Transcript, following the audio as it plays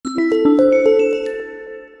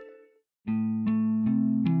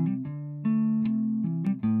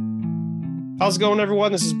How's it going,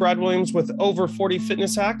 everyone? This is Brad Williams with Over 40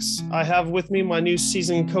 Fitness Hacks. I have with me my new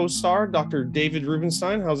season co-star, Dr. David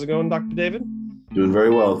Rubenstein. How's it going, Dr. David? Doing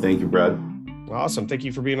very well. Thank you, Brad. Awesome. Thank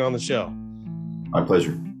you for being on the show. My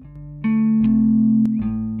pleasure.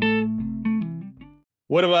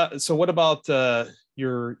 What about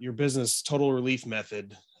your business Total Relief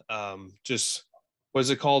Method? What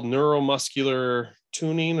is it called? Neuromuscular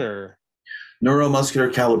tuning or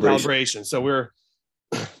neuromuscular calibration? So we're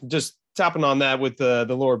just tapping on that with the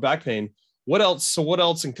lower back pain. What else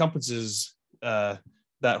encompasses that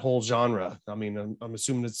whole genre? I mean, I'm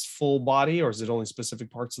assuming it's full body, or is it only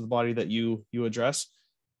specific parts of the body that you address?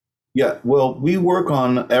 Yeah, well, we work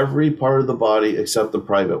on every part of the body except the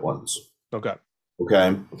private ones. Okay.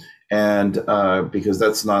 And because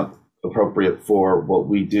that's not appropriate for what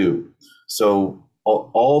we do. So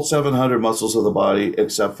all 700 muscles of the body,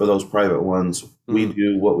 except for those private ones, we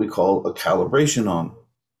do what we call a calibration on.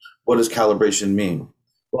 What does calibration mean?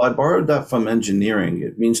 Well, I borrowed that from engineering.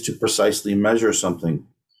 It means to precisely measure something.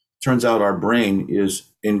 Turns out our brain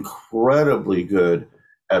is incredibly good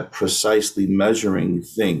at precisely measuring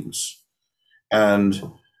things.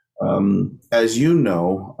 And as you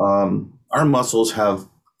know, our muscles have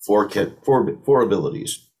four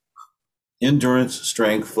abilities: endurance,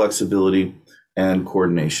 strength, flexibility, and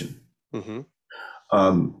coordination. Mm-hmm.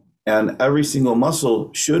 And every single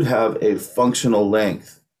muscle should have a functional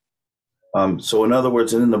length. So in other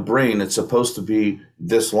words, in the brain, it's supposed to be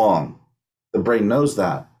this long. The brain knows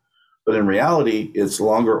that. But in reality, it's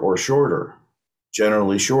longer or shorter,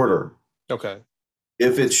 generally shorter. Okay.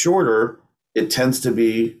 If it's shorter, it tends to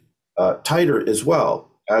be tighter as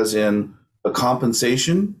well, as in a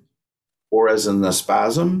compensation or as in a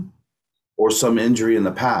spasm or some injury in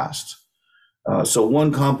the past. So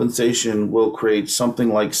one compensation will create something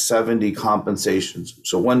like 70 compensations.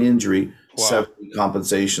 So one injury, wow. 70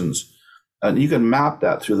 compensations. And you can map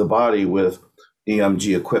that through the body with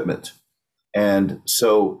EMG equipment. And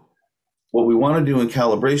so what we want to do in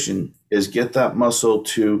calibration is get that muscle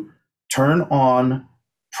to turn on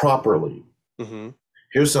properly. Mm-hmm.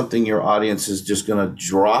 Here's something your audience is just going to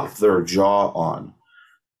drop their jaw on.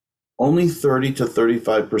 Only 30 to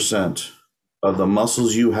 35% of the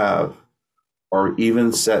muscles you have are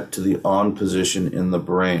even set to the on position in the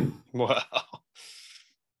brain. Wow.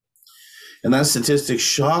 And that statistic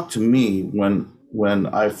shocked me when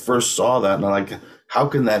I first saw that. And I'm like, how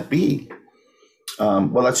can that be?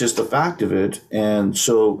 Well, that's just the fact of it. And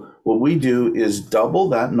so what we do is double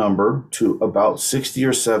that number to about 60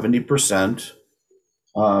 or 70%.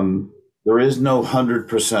 There is no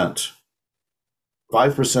 100%.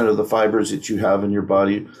 5% of the fibers that you have in your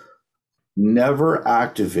body never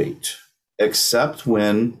activate, except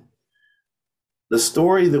when the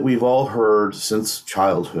story that we've all heard since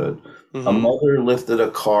childhood. Mm-hmm. A mother lifted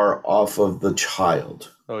a car off of the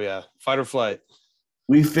child. Oh, yeah. Fight or flight.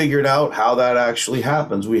 We figured out how that actually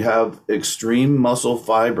happens. We have extreme muscle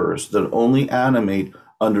fibers that only animate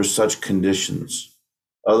under such conditions.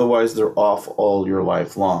 Otherwise, they're off all your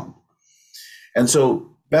life long. And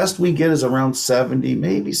so best we get is around 70,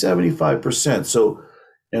 maybe 75%. So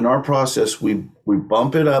in our process, we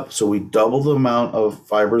bump it up. So we double the amount of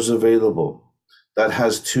fibers available. That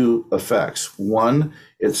has two effects. One,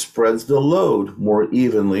 it spreads the load more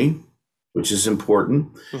evenly, which is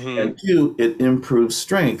important. Mm-hmm. And two, it improves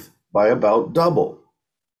strength by about double.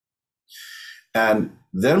 And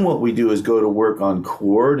then what we do is go to work on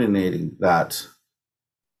coordinating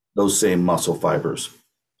those same muscle fibers.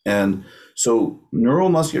 And so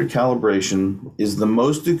neuromuscular calibration is the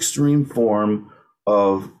most extreme form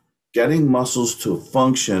of getting muscles to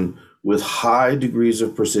function with high degrees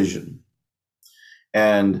of precision.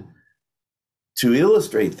 And to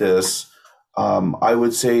illustrate this, I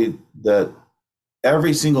would say that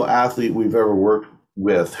every single athlete we've ever worked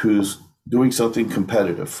with who's doing something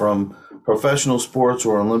competitive, from professional sports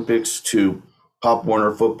or Olympics to Pop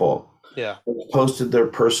Warner football, posted their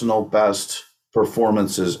personal best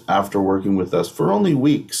performances after working with us for only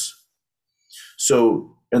weeks.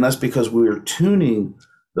 So, and that's because we are tuning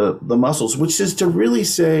the muscles, which is to really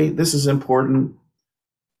say, this is important,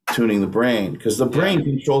 tuning the brain, because the brain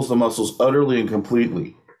controls the muscles utterly and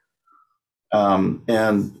completely,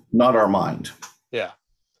 and not our mind. Yeah.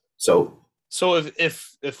 So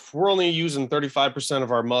if we're only using 35%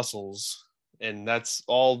 of our muscles, and that's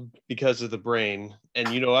all because of the brain, and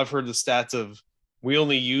I've heard the stats of we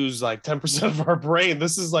only use like 10% of our brain.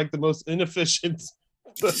 This is like the most inefficient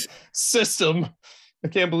system. I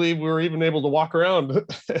can't believe we were even able to walk around.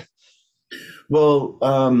 Well,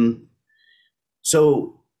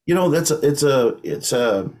 so it's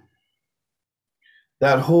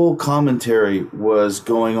that whole commentary was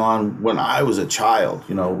going on when I was a child.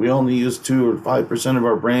 We only use 2 or 5% of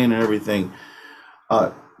our brain and everything.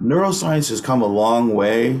 Neuroscience has come a long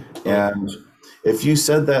way, and if you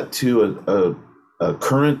said that to a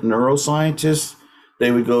current neuroscientist, they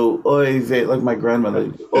would go, oy vey, like my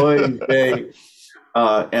grandmother, oy vey,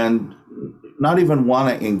 and not even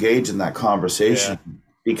want to engage in that conversation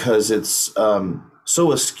because it's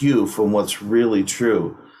so askew from what's really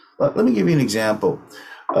true. Let me give you an example.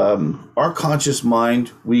 Our conscious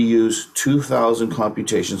mind, we use 2,000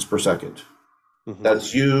 computations per second. Mm-hmm.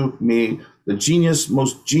 That's you, me, the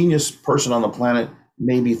most genius person on the planet,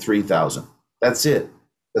 maybe 3,000. That's it.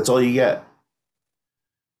 That's all you get.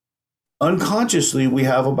 Unconsciously, we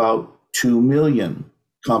have about 2 million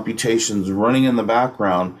computations running in the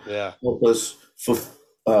background. Help us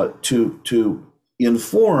to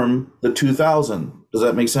inform the 2,000. Does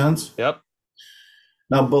that make sense? Yep.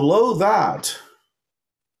 Now, below that,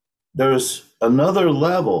 there's another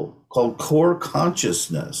level called core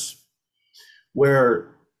consciousness, where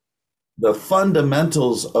the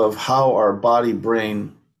fundamentals of how our body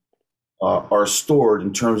brain are stored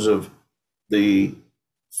in terms of the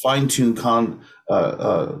fine-tuned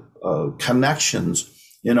connections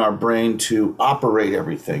in our brain to operate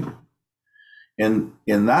everything. And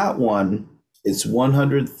in that one, it's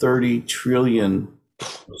 130 trillion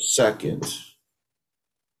per second.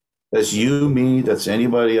 That's you, me, that's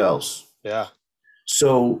anybody else. Yeah.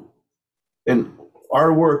 So in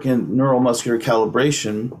our work in neuromuscular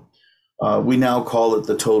calibration, we now call it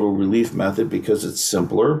the total relief method because it's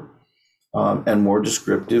simpler and more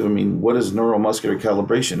descriptive. I mean, what is neuromuscular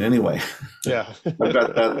calibration anyway? Yeah. I've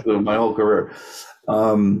got that through my whole career.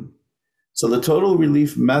 So the total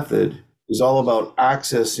relief method is all about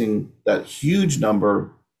accessing that huge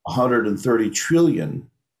number, 130 trillion,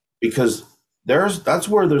 because that's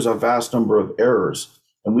where there's a vast number of errors,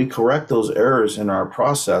 and we correct those errors in our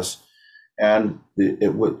process, and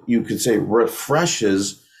it what you could say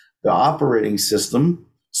refreshes the operating system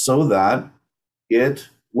so that it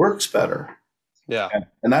works better. Yeah.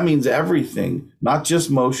 And that means everything, not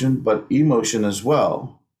just motion, but emotion as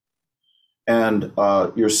well. And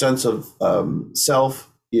your sense of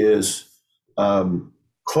self is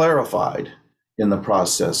clarified in the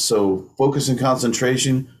process. So focus and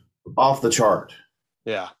concentration off the chart.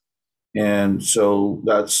 Yeah. And so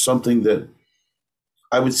that's something that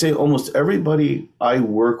I would say almost everybody I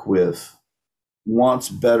work with wants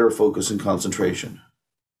better focus and concentration.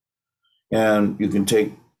 And you can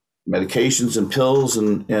take medications and pills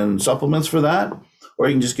and supplements for that, or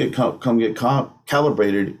you can just get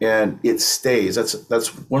calibrated and it stays. That's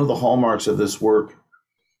one of the hallmarks of this work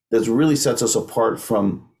that really sets us apart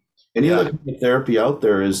from any other therapy out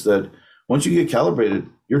there, is that once you get calibrated,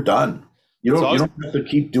 you're done. You don't have to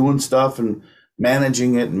keep doing stuff and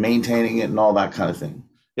managing it and maintaining it and all that kind of thing.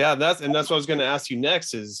 Yeah, that's what I was going to ask you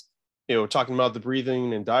next is, talking about the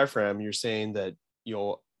breathing and diaphragm, you're saying that,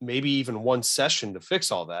 maybe even one session to fix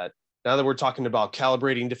all that. Now that we're talking about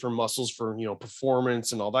calibrating different muscles for,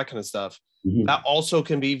 performance and all that kind of stuff, mm-hmm. that also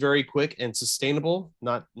can be very quick and sustainable,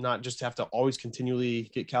 not just have to always continually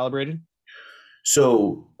get calibrated.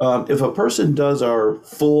 So if a person does our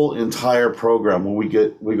full entire program, where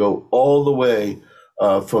we go all the way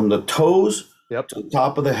from the toes to the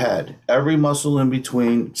top of the head, every muscle in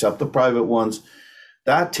between except the private ones,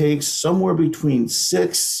 that takes somewhere between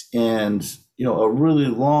 6 and a really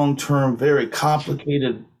long-term, very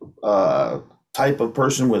complicated type of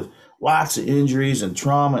person with lots of injuries and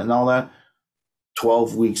trauma and all that,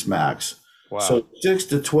 12 weeks max. Wow. So 6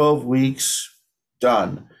 to 12 weeks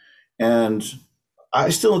done. And I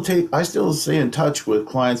still stay in touch with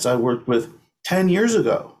clients I worked with 10 years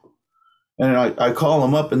ago. And I call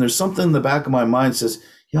them up, and there's something in the back of my mind says,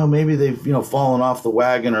 maybe they've, fallen off the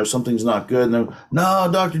wagon or something's not good. And they're, no,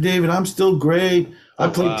 Dr. David, I'm still great. I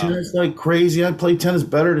play tennis like crazy. I play tennis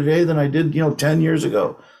better today than I did, 10 years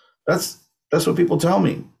ago. That's what people tell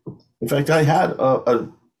me. In fact, I had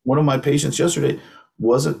one of my patients yesterday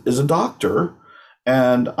is a doctor,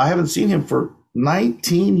 and I haven't seen him for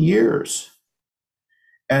 19 years.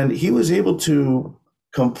 And he was able to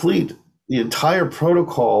complete the entire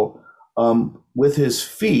protocol with his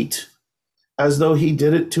feet as though he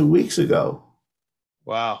did it 2 weeks ago.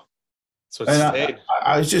 Wow. So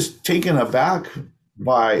I was just taken aback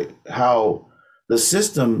by how the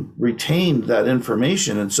system retained that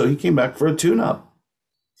information. And so he came back for a tune-up.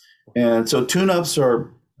 And so tune-ups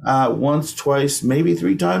are once, twice, maybe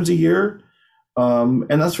 3 times a year. And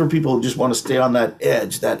that's for people who just want to stay on that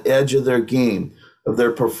edge of their game, of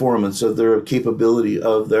their performance, of their capability,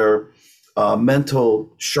 of their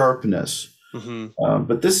mental sharpness.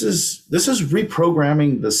 But this is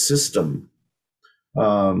reprogramming the system.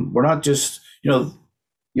 We're not just,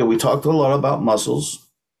 we talked a lot about muscles,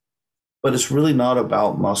 but it's really not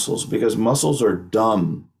about muscles, because muscles are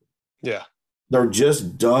dumb. Yeah. They're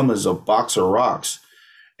just dumb as a box of rocks.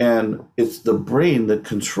 And it's the brain that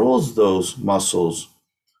controls those muscles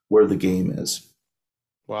where the game is.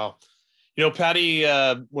 Wow. Patty,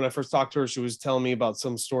 when I first talked to her, she was telling me about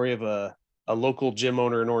some story of a local gym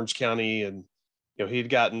owner in Orange County. And, he'd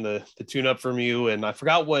gotten the tune up from you. And I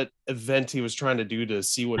forgot what event he was trying to do to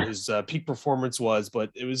see what his peak performance was,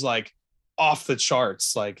 but it was like off the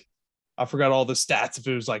charts. Like, I forgot all the stats, if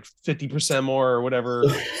it was like 50% more or whatever.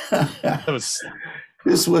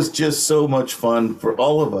 This was just so much fun for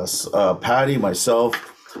all of us. Patty, myself,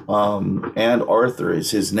 and Arthur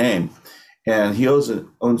is his name. And he owns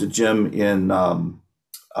a gym in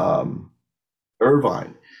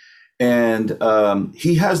Irvine. And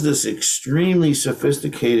he has this extremely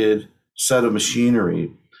sophisticated set of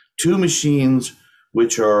machinery, 2 machines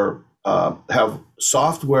which are have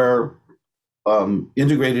software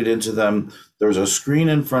integrated into them. There's a screen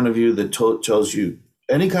in front of you that tells you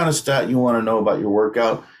any kind of stat you want to know about your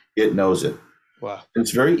workout. It knows it. Wow.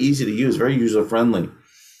 It's very easy to use, very user-friendly.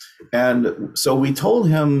 And so we told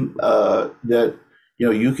him that,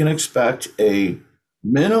 you can expect a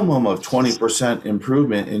minimum of 20%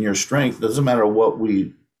 improvement in your strength. Doesn't matter what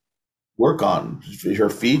we work on, your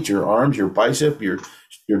feet, your arms, your bicep, your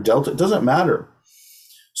delta, it doesn't matter.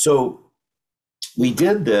 So we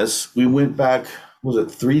did this. We went back, was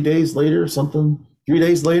it 3 days later, 3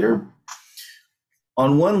 days later?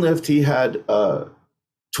 On one lift, he had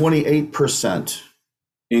 28%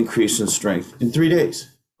 increase in strength in 3 days.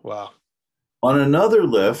 Wow. On another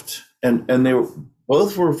lift, and they were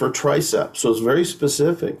both for triceps, so it's very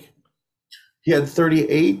specific. He had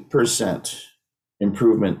 38%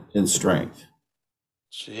 improvement in strength.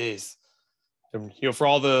 Jeez. And, for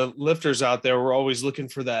all the lifters out there, we're always looking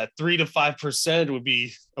for that 3 to 5% would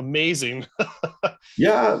be amazing.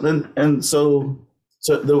 Yeah, and so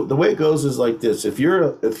the way it goes is like this: if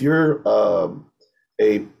you're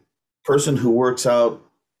a person who works out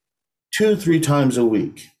 2-3 times a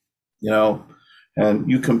week, and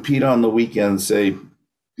you compete on the weekend, say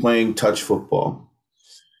playing touch football,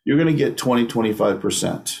 you're going to get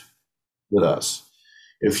 20-25% with us.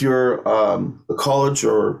 If you're a college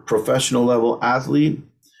or professional level athlete,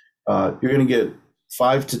 you're going to get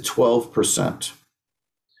 5 to 12%.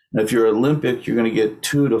 And if you're Olympic, you're going to get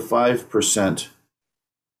 2 to 5%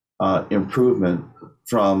 improvement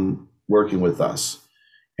from working with us.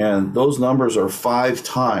 And those numbers are 5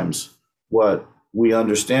 times what we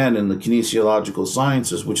understand in the kinesiological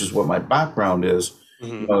sciences, which is what my background is.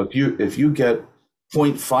 Mm-hmm. If you get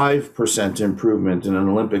 0.5% improvement in an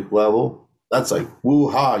Olympic level, that's like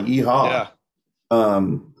woo-ha, yee-haw. Yeah.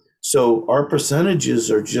 So our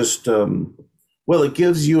percentages are just, it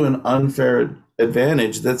gives you an unfair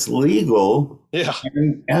advantage that's legal, yeah,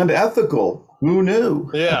 and ethical. Who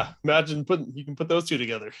knew? Yeah, imagine you can put those 2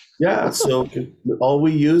 together. Yeah, so all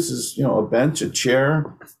we use is a bench, a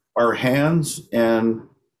chair, our hands, and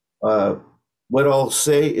what I'll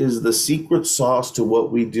say is the secret sauce to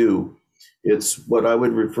what we do. It's what I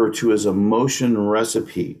would refer to as a motion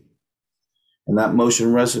recipe. And that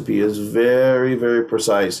motion recipe is very, very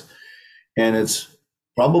precise. And it's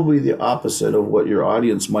probably the opposite of what your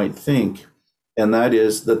audience might think. And that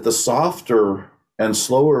is that the softer and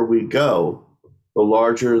slower we go, the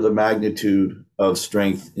larger the magnitude of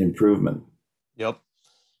strength improvement. Yep.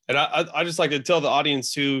 And I just like to tell the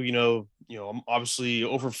audience too, I'm obviously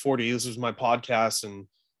over 40. This is my podcast, and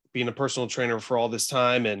being a personal trainer for all this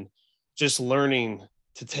time and just learning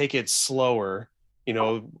to take it slower.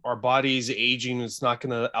 Our body's aging. It's not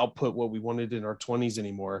going to output what we wanted in our 20s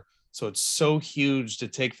anymore. So it's so huge to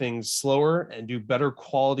take things slower and do better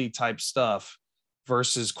quality type stuff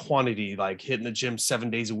versus quantity, like hitting the gym 7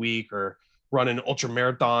 days a week or running ultra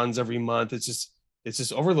marathons every month. It's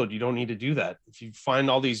just overload. You don't need to do that. If you find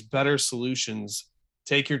all these better solutions,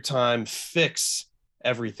 take your time, fix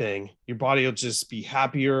everything, your body will just be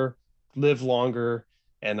happier, live longer.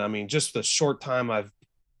 And I mean, just the short time I've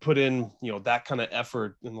put in, that kind of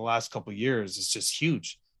effort in the last couple of years, it's just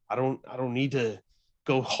huge. I don't need to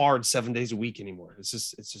go hard 7 days a week anymore. It's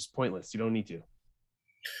just pointless. You don't need to.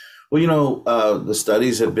 Well, the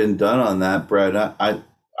studies have been done on that, Brad.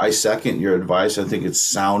 I second your advice. I think it's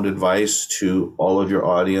sound advice to all of your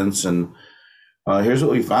audience. And here's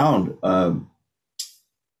what we found.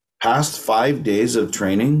 Past 5 days of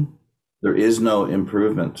training, there is no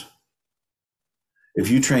improvement. If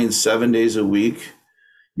you train 7 days a week,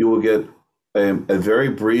 you will get a very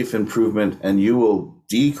brief improvement, and you will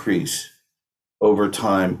decrease over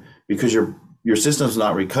time because your system's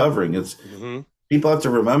not recovering. It's Mm-hmm. people have to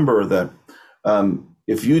remember that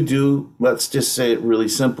if you do, let's just say it really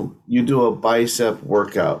simple, you do a bicep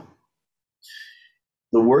workout.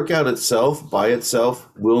 The workout itself by itself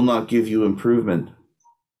will not give you improvement.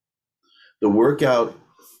 The workout,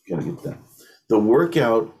 gotta get that. The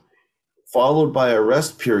workout followed by a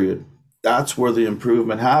rest period, that's where the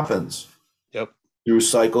improvement happens. Yep. Through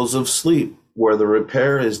cycles of sleep, where the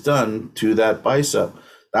repair is done to that bicep.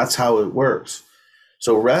 That's how it works.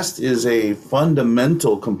 So rest is a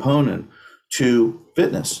fundamental component to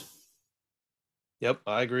fitness. Yep,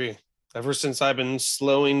 I agree. Ever since I've been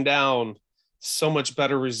slowing down, so much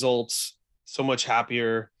better results, so much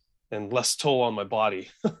happier, and less toll on my body.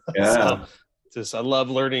 Yeah. So I love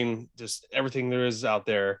learning just everything there is out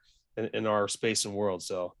there in our space and world.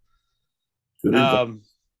 So Good info.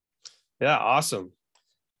 yeah, awesome.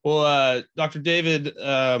 Well, Dr. David,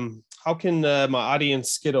 how can my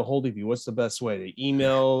audience get a hold of you? What's the best way? To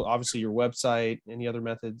email, obviously your website, any other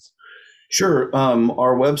methods? Sure.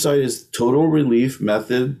 Our website is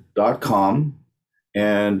totalreliefmethod.com.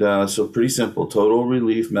 And so pretty simple,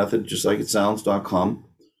 totalreliefmethod, just like it sounds.com.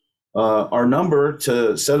 Our number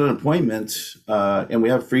to set an appointment, and we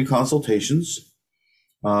have free consultations.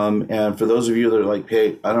 And for those of you that are like,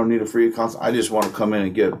 hey, I don't need a free consult, I just want to come in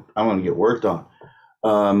and I want to get worked on.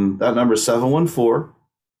 That number is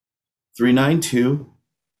 714-392-2458,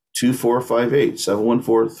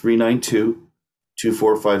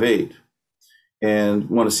 714-392-2458. And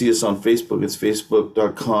want to see us on Facebook, it's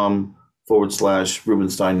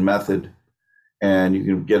facebook.com/Rubenstein Method. And you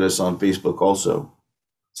can get us on Facebook also.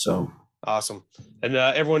 So awesome. And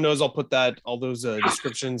everyone knows I'll put all those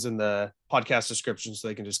descriptions in the podcast description so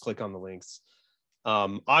they can just click on the links.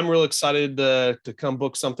 I'm real excited to come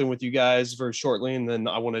book something with you guys very shortly. And then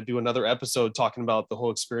I want to do another episode talking about the whole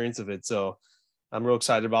experience of it. So I'm real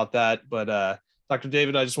excited about that. But Dr.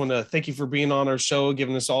 David, I just want to thank you for being on our show,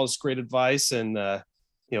 giving us all this great advice, and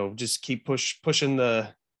just keep pushing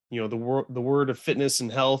the word of fitness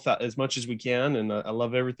and health as much as we can. And I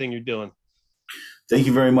love everything you're doing. Thank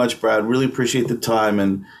you very much, Brad. Really appreciate the time.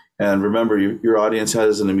 And remember, your audience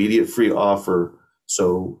has an immediate free offer.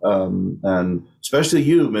 So, and especially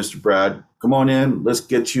you, Mr. Brad, come on in. Let's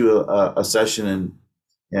get you a session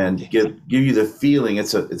and give you the feeling.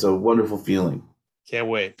 It's a wonderful feeling. Can't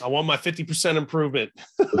wait. I want my 50% improvement.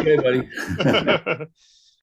 Okay, buddy.